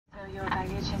your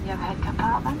baggage in your head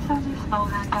compartment, only small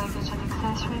hand baggage and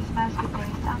accessories must be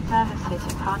placed under the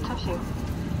seat in front of you.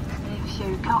 If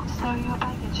you can't store your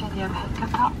baggage in your head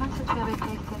compartment, it will be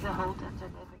placed in the hold and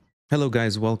delivered. Hello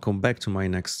guys, welcome back to my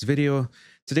next video.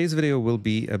 Today's video will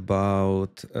be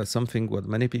about something what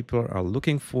many people are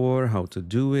looking for, how to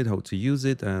do it, how to use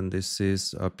it, and this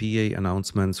is PA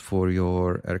announcements for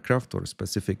your aircraft or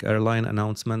specific airline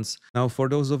announcements. Now, for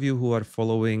those of you who are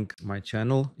following my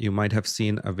channel, you might have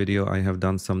seen a video I have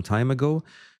done some time ago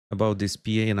about these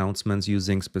PA announcements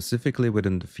using specifically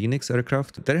within the Fenix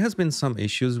aircraft. There has been some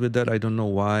issues with that. I don't know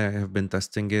why. I have been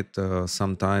testing it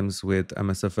sometimes with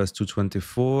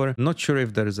MSFS2024. Not sure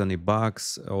if there is any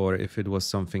bugs or if it was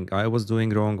something I was doing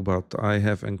wrong, but I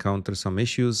have encountered some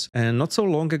issues. And not so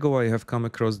long ago, I have come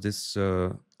across this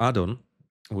add-on,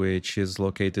 which is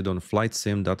located on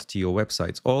flightsim.to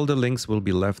websites. All the links will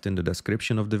be left in the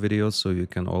description of the video, so you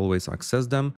can always access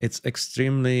them. It's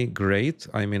extremely great.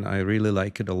 I mean, I really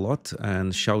like it a lot,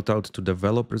 and shout out to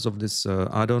developers of this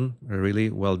add-on. Really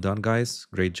well done, guys.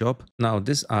 Great job. Now,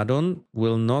 this add-on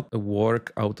will not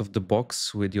work out of the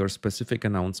box with your specific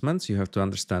announcements. You have to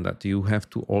understand that. You have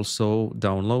to also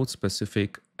download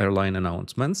specific airline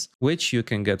announcements, which you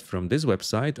can get from this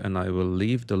website, and I will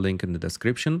leave the link in the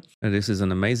description. And this is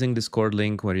an amazing Discord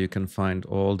link where you can find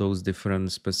all those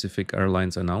different specific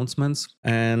airlines announcements.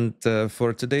 And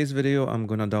for today's video, I'm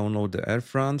gonna download the Air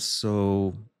France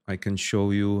so I can show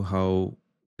you how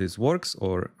this works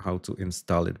or how to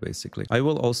install it basically. I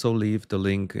will also leave the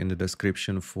link in the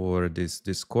description for this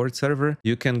Discord server.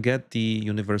 You can get the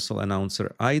universal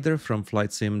announcer either from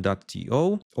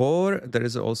flightsim.to, or there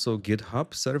is also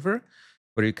GitHub server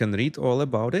where you can read all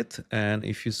about it. And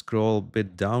if you scroll a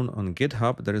bit down on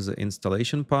GitHub, there is an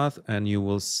installation path, and you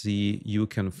will see you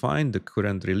can find the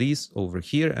current release over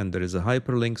here, and there is a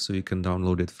hyperlink so you can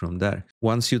download it from there.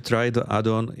 Once you try the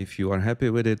add-on, if you are happy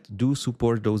with it, do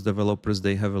support those developers.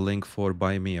 They have a link for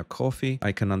Buy Me a Coffee.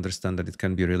 I can understand that it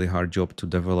can be a really hard job to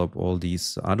develop all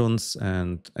these add-ons,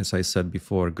 and as I said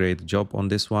before, great job on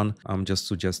this one. I'm just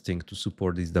suggesting to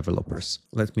support these developers.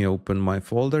 Let me open my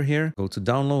folder here. Go to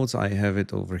downloads. I have it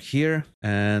over here,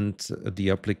 and the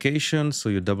application, so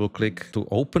you double click to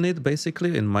open it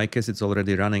basically. In my case, it's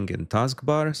already running in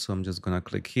taskbar, so I'm just gonna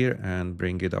click here and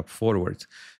bring it up forward.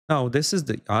 Now, this is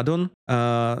the add-on.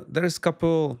 There's a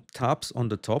couple tabs on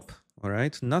the top. All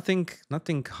right, nothing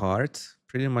hard,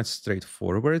 pretty much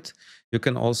straightforward. You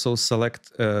can also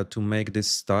select to make this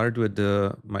start with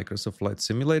the Microsoft Flight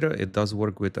Simulator. It does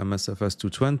work with MSFS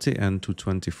 220 and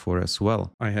 224 as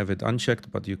well. I have it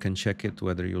unchecked, but you can check it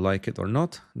whether you like it or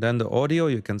not. Then the audio,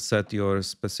 you can set your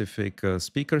specific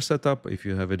speaker setup. If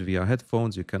you have it via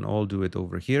headphones, you can all do it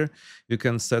over here. You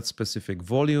can set specific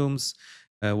volumes.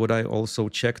 What I also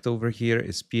checked over here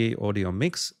is PA audio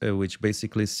mix, which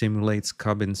basically simulates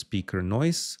cabin speaker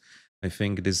noise. I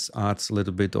think this adds a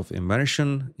little bit of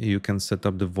immersion. You can set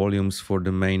up the volumes for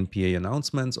the main PA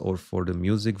announcements or for the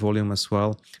music volume as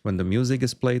well when the music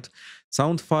is played.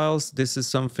 Sound files, this is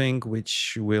something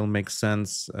which will make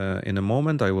sense in a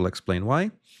moment. I will explain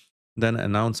why. Then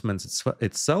announcements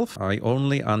itself, I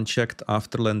only unchecked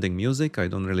after landing music. I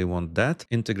don't really want that.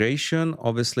 Integration,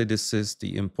 obviously this is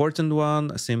the important one.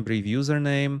 SimBrief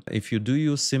username. If you do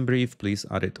use SimBrief, please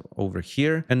add it over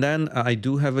here. And then I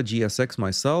do have a GSX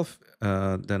myself.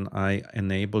 Then I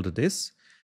enabled this.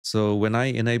 So when I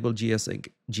enable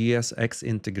GSX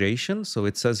integration, so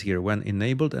it says here, when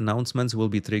enabled, announcements will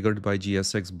be triggered by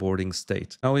GSX boarding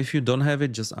state. Now, if you don't have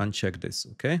it, just uncheck this,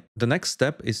 okay? The next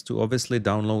step is to obviously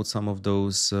download some of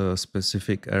those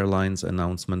specific airlines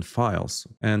announcement files.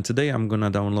 And today I'm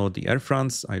gonna download the Air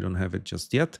France. I don't have it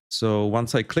just yet. So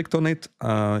once I clicked on it,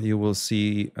 you will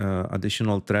see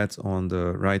additional threads on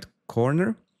the right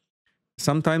corner.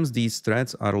 Sometimes these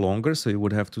threads are longer, so you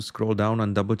would have to scroll down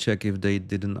and double check if they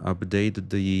didn't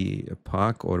update the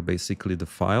pack or basically the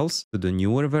files to the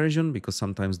newer version, because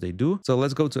sometimes they do. So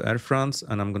let's go to Air France,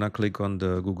 and I'm gonna click on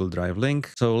the Google Drive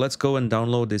link. So let's go and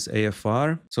download this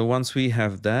AFR. So once we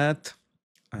have that,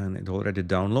 and it already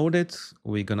downloaded,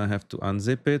 we're gonna have to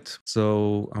unzip it.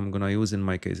 So I'm gonna use, in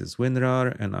my case, it's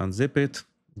WinRAR, and unzip it.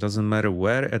 Doesn't matter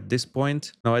where at this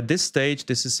point. Now at this stage,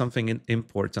 this is something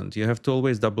important. You have to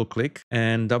always double click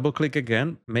and double click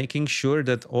again, making sure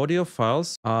that audio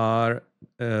files are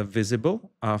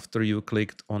visible after you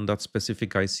clicked on that specific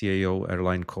ICAO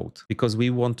airline code, because we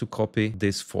want to copy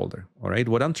this folder. All right.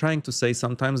 What I'm trying to say,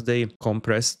 sometimes they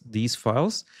compress these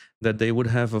files, that they would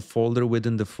have a folder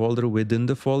within the folder within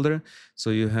the folder.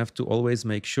 So you have to always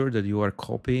make sure that you are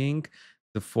copying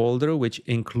the folder which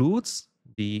includes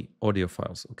the audio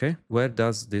files. Okay, where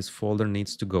does this folder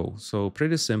needs to go? So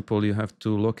pretty simple. You have to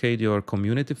locate your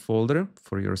community folder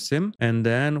for your sim, and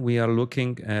then we are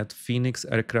looking at Fenix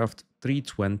Aircraft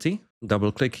 320.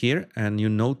 Double click here and you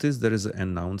notice there is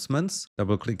announcements.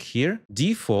 Double click here.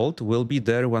 Default will be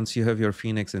there once you have your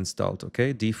Fenix installed.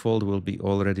 Okay, default will be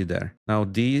already there. Now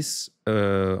these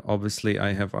obviously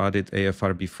I have added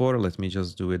AFR before. Let me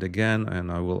just do it again and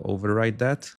I will override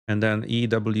that. And then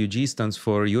EWG stands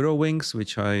for Eurowings,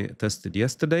 which I tested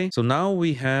yesterday. So now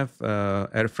we have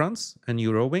Air France and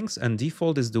Eurowings, and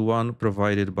default is the one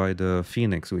provided by the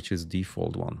Fenix, which is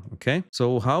default one. Okay,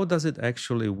 so how does it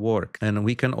actually work? And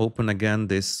we can open again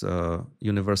this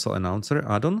universal announcer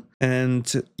add-on, and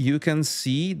you can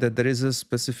see that there is a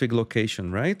specific location,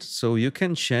 right? So you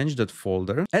can change that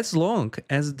folder as long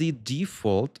as the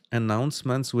default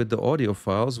announcements with the audio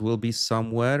files will be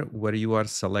somewhere where you are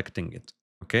selecting it.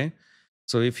 Okay,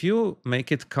 so if you make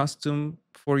it custom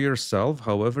for yourself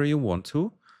however you want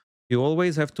to, you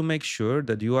always have to make sure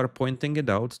that you are pointing it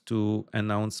out to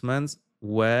announcements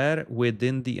where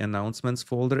within the announcements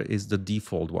folder is the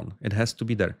default one. It has to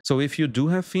be there. So if you do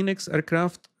have Fenix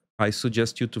Aircraft, I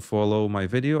suggest you to follow my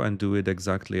video and do it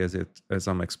exactly as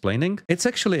I'm explaining. It's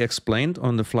actually explained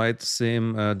on the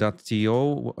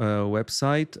flightsim.to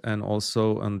website and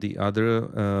also on the other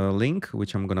link,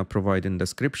 which I'm gonna provide in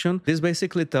description. This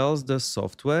basically tells the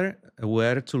software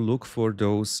where to look for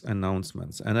those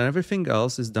announcements, and everything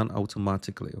else is done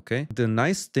automatically. Okay. The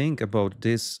nice thing about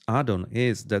this add-on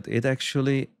is that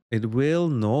it will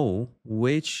know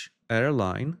which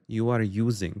airline you are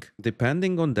using.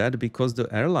 Depending on that, because the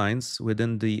airlines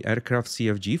within the aircraft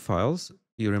CFG files,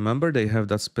 you remember they have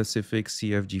that specific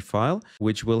CFG file,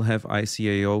 which will have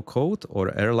ICAO code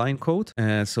or airline code.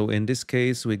 So in this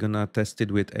case, we're gonna test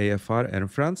it with AFR Air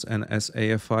France, and as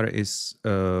AFR is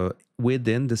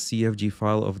within the CFG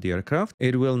file of the aircraft,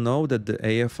 it will know that the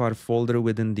AFR folder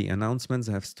within the announcements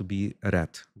has to be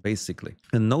red, basically.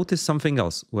 And notice something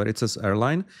else, where it says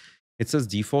airline, it says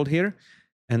default here.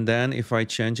 And then if I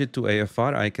change it to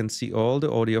AFR, I can see all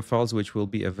the audio files which will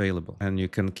be available. And you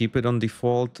can keep it on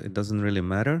default. It doesn't really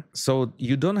matter. So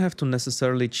you don't have to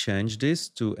necessarily change this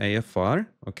to AFR.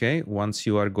 Okay, once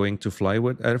you are going to fly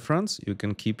with Air France, you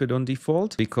can keep it on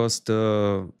default because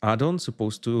the add-on is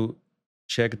supposed to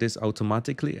check this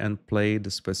automatically and play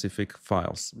the specific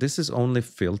files. This is only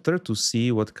filter to see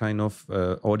what kind of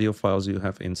audio files you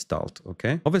have installed.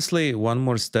 Okay. Obviously, one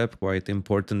more step, quite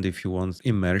important if you want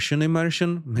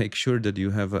immersion, make sure that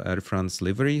you have an Air France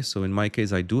livery. So in my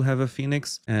case, I do have a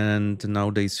Fenix, and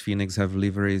nowadays Fenix have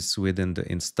liveries within the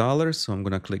installer. So I'm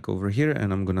going to click over here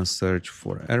and I'm going to search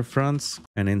for Air France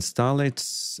and install it.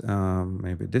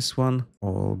 Maybe this one.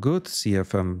 All good.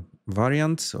 CFM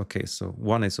variant. Okay, so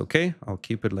one is okay. I'll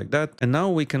keep it like that. And now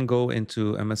we can go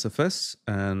into MSFS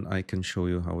and I can show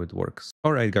you how it works.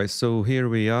 All right, guys. So here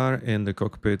we are in the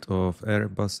cockpit of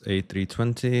Airbus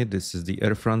A320. This is the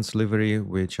Air France livery,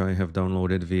 which I have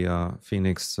downloaded via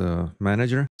Fenix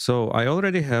Manager. So I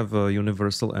already have a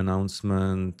universal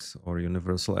announcement or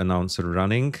universal announcer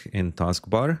running in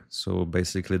taskbar. So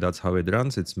basically that's how it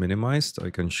runs. It's minimized.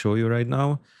 I can show you right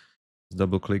now.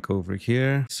 Double click over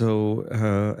here. So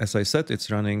as I said,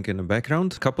 it's running in the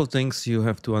background. Couple things you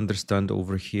have to understand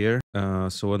over here.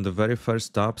 So on the very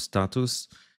first tab, status,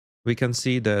 we can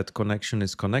see that connection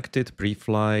is connected,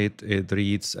 pre-flight, it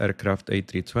reads aircraft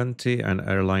A320 and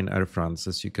airline Air France.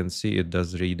 As you can see, it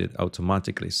does read it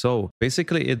automatically. So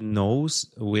basically it knows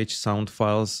which sound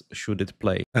files should it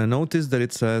play. And notice that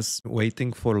it says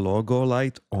waiting for logo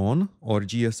light on or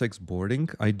GSX boarding.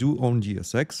 I do own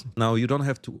GSX. Now you don't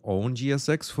have to own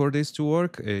GSX for this to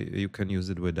work. You can use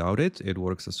it without it. It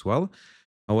works as well.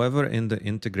 However, in the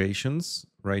integrations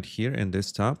right here in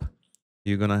this tab,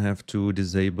 you're gonna have to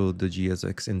disable the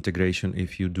GSX integration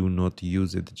if you do not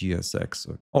use it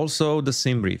GSX. Also the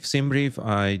SimBrief. SimBrief,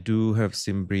 I do have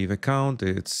SimBrief account.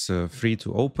 It's free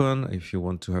to open if you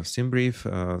want to have SimBrief.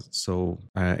 So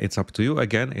it's up to you.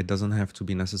 Again, it doesn't have to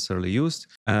be necessarily used.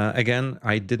 Again,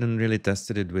 I didn't really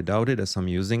tested it without it as I'm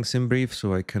using SimBrief,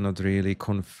 so I cannot really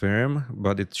confirm,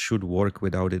 but it should work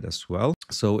without it as well.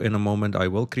 So in a moment, I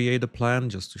will create a plan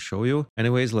just to show you.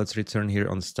 Anyways, let's return here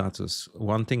on status.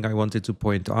 One thing I wanted to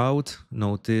point out,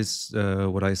 notice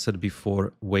what I said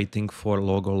before, waiting for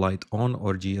logo light on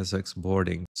or GSX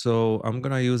boarding. So I'm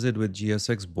gonna use it with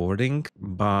GSX boarding,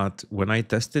 but when I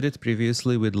tested it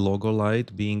previously with logo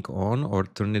light being on or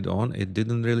turn it on, it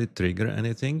didn't really trigger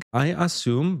anything. I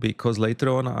assume because later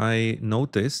on I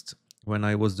noticed when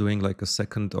I was doing like a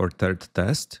second or third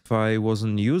test, if I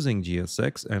wasn't using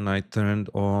GSX and I turned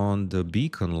on the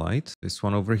beacon light, this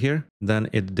one over here, then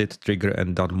it did trigger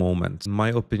at that moment. In my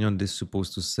opinion, this is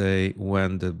supposed to say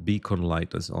when the beacon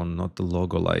light is on, not the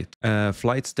logo light.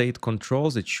 Flight state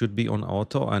controls, it should be on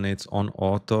auto, and it's on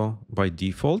auto by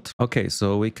default. Okay,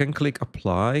 so we can click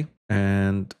apply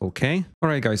and okay. All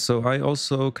right, guys, so I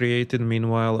also created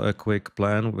meanwhile a quick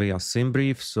plan via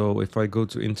SimBrief. So if I go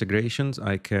to integrations,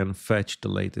 I can fetch the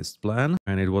latest plan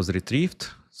and it was retrieved.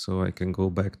 So I can go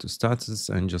back to status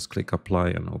and just click apply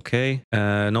and OK.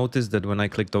 Notice that when I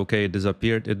clicked OK, it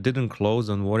disappeared. It didn't close.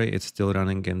 Don't worry, it's still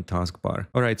running in taskbar.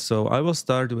 All right, so I will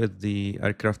start with the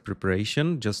aircraft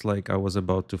preparation, just like I was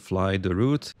about to fly the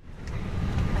route.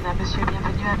 Madame, monsieur,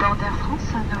 bienvenue à bord d'Air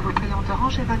France. Nous vous prions de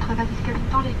ranger votre valise cabine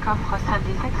dans les coffres. Seuls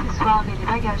des accessoires et les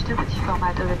bagages de petit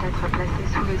format doivent être placés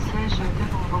sous le siège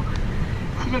devant vous.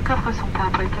 Si les coffres sont pleins,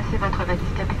 pour y placer votre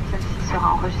valise cabine, celle-ci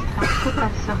sera enregistrée en scoop.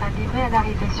 Elle sera livrée à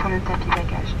l'arrivée sur le tapis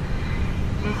bagage.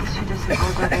 Les issues de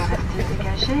secours doivent rester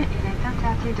dégagées. Il est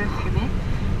interdit de fumer.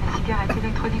 La cigarette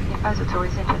électronique n'est pas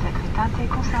autorisée, peut être éteinte et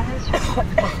conservée sur vous.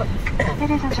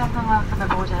 Ladies and gentlemen, welcome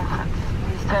aboard Air France.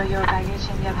 Please stow your baggage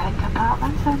in your head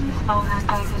compartments. Only small hand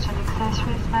baggage and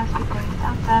accessories must be placed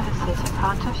under the seat in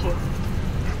front of you.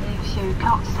 If you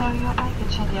can't stow your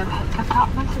baggage in your head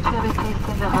compartments, it will be placed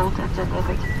in the hold and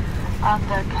delivered on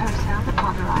the carousel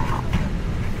upon arrival.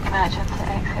 Emergency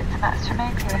exits must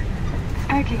remain clear.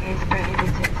 Smoking is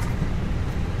prohibited.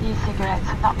 E-cigarettes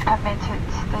are not permitted.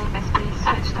 They must be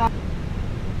switched off.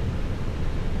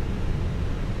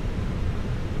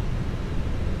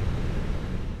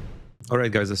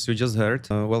 Alright guys, as you just heard,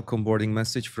 welcome boarding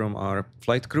message from our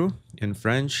flight crew in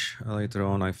French. Later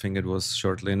on, I think it was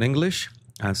shortly in English.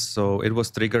 So it was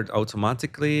triggered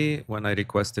automatically when I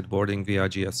requested boarding via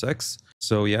GSX.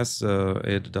 So yes,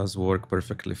 it does work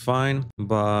perfectly fine.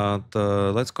 But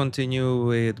let's continue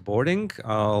with boarding.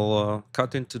 I'll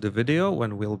cut into the video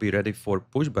when we'll be ready for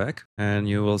pushback. And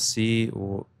you will see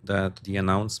that the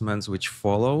announcements which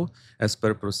follow as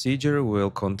per procedure will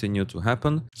continue to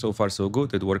happen. So far so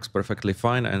good, it works perfectly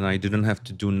fine and I didn't have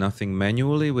to do nothing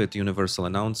manually with Universal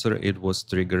Announcer, it was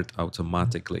triggered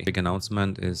automatically. Big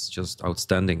announcement is just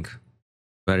outstanding.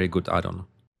 Very good add-on.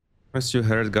 As you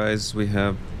heard guys, we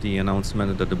have the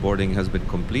announcement that the boarding has been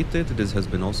completed. This has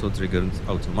been also triggered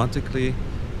automatically,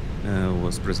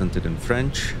 was presented in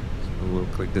French. So we'll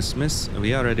click dismiss.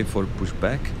 We are ready for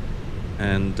pushback.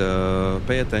 And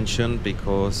pay attention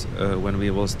because when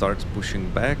we will start pushing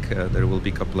back, there will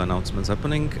be a couple announcements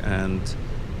happening, and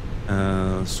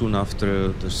soon after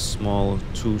the small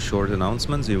two short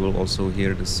announcements, you will also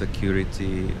hear the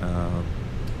security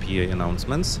PA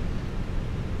announcements.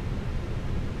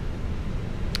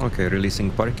 Okay,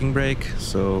 releasing parking brake.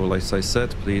 So, like I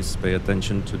said, please pay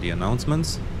attention to the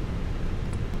announcements.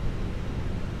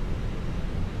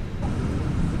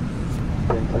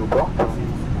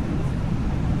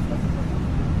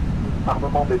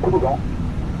 Armement des toboggans.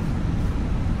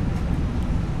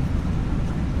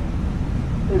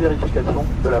 Et vérification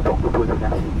de la porte opposée.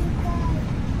 Merci.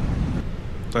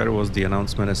 There was the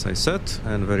announcement as I said,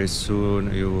 and very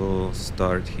soon you will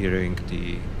start hearing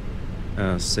the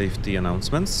safety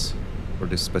announcements for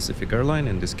this specific airline,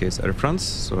 in this case Air France.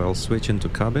 So I'll switch into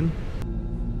cabin.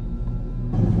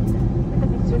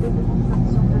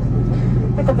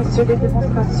 Mesdames, Messieurs, les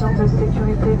démonstrations de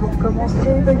sécurité vont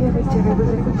commencer. Veuillez retirer vos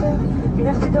écouteurs.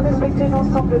 Merci de respecter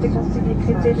l'ensemble des consignes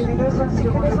écrites et lumineuses ainsi que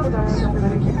les instructions de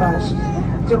l'équipage.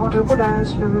 Durant le roulage,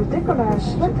 le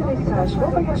décollage, l'atterrissage,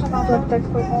 vos bagages en main doivent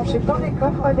être rangés dans les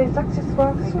coffres et les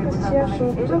accessoires sous le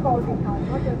siège devant vous.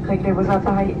 Réglez vos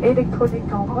appareils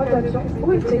électroniques en mode avion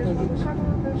ou éteignez-les.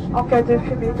 En cas de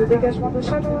fumée, de dégagement de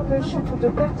chaleur, de chute ou de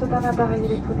perte d'un appareil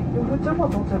électronique, nous vous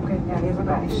demandons de prévenir les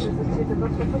bagages.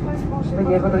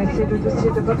 Veuillez redresser le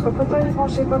dossier de votre fauteuil,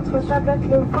 ranger votre tablette,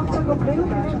 le porte-gobelet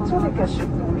sur les cachets.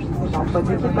 L'entrée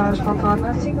d'équipage d'entendre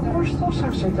un signe rouge sont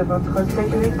chargés de votre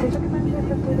sécurité.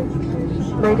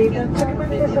 Ladies and gentlemen,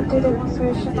 the safety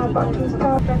demonstration about to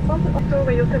start. Platform auto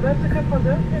radio table to cup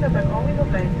holder and a background window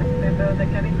plate. Member of the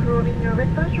cabin crew in your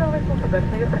vector, you are responsible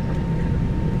for your safety.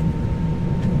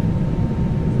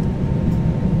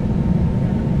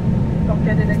 En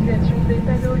cas d'évacuation, des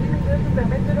panneaux lumineux vous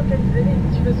permettent de localiser les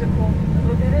issues de secours.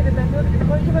 Repérez le panneau le plus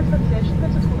proche de votre siège qui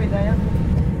peut se trouver derrière vous.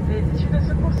 Les issues de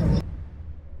secours sont...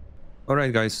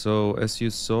 Alright guys, so as you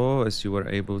saw, as you were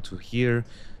able to hear,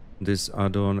 this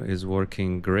add-on is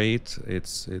working great.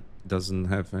 It doesn't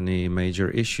have any major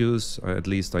issues, at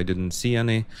least I didn't see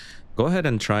any. Go ahead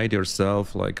and try it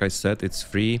yourself. Like I said, it's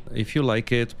free. If you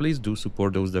like it, please do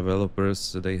support those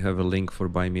developers. They have a link for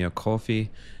Buy Me a Coffee.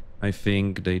 I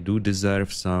think they do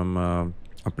deserve some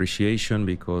appreciation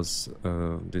because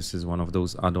this is one of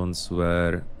those add-ons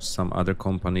where some other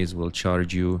companies will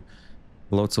charge you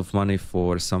lots of money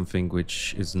for something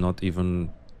which is not even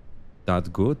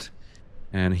that good.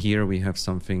 And here we have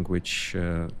something which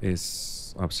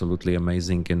is absolutely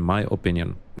amazing in my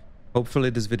opinion. Hopefully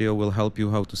this video will help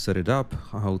you how to set it up,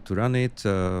 how to run it,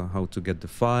 how to get the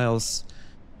files.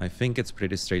 I think it's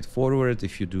pretty straightforward.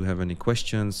 If you do have any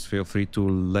questions, feel free to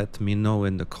let me know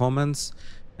in the comments,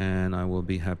 and I will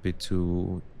be happy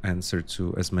to answer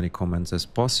to as many comments as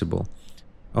possible.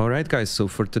 Alright guys, so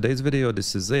for today's video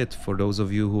this is it. For those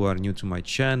of you who are new to my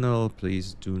channel,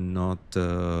 please do not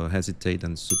hesitate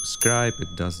and subscribe.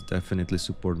 It does definitely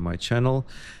support my channel.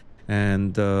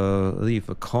 And leave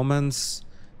comments,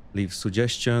 leave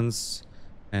suggestions,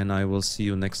 and I will see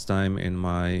you next time in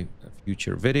my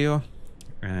future video.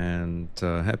 And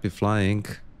happy flying.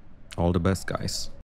 All the best, guys.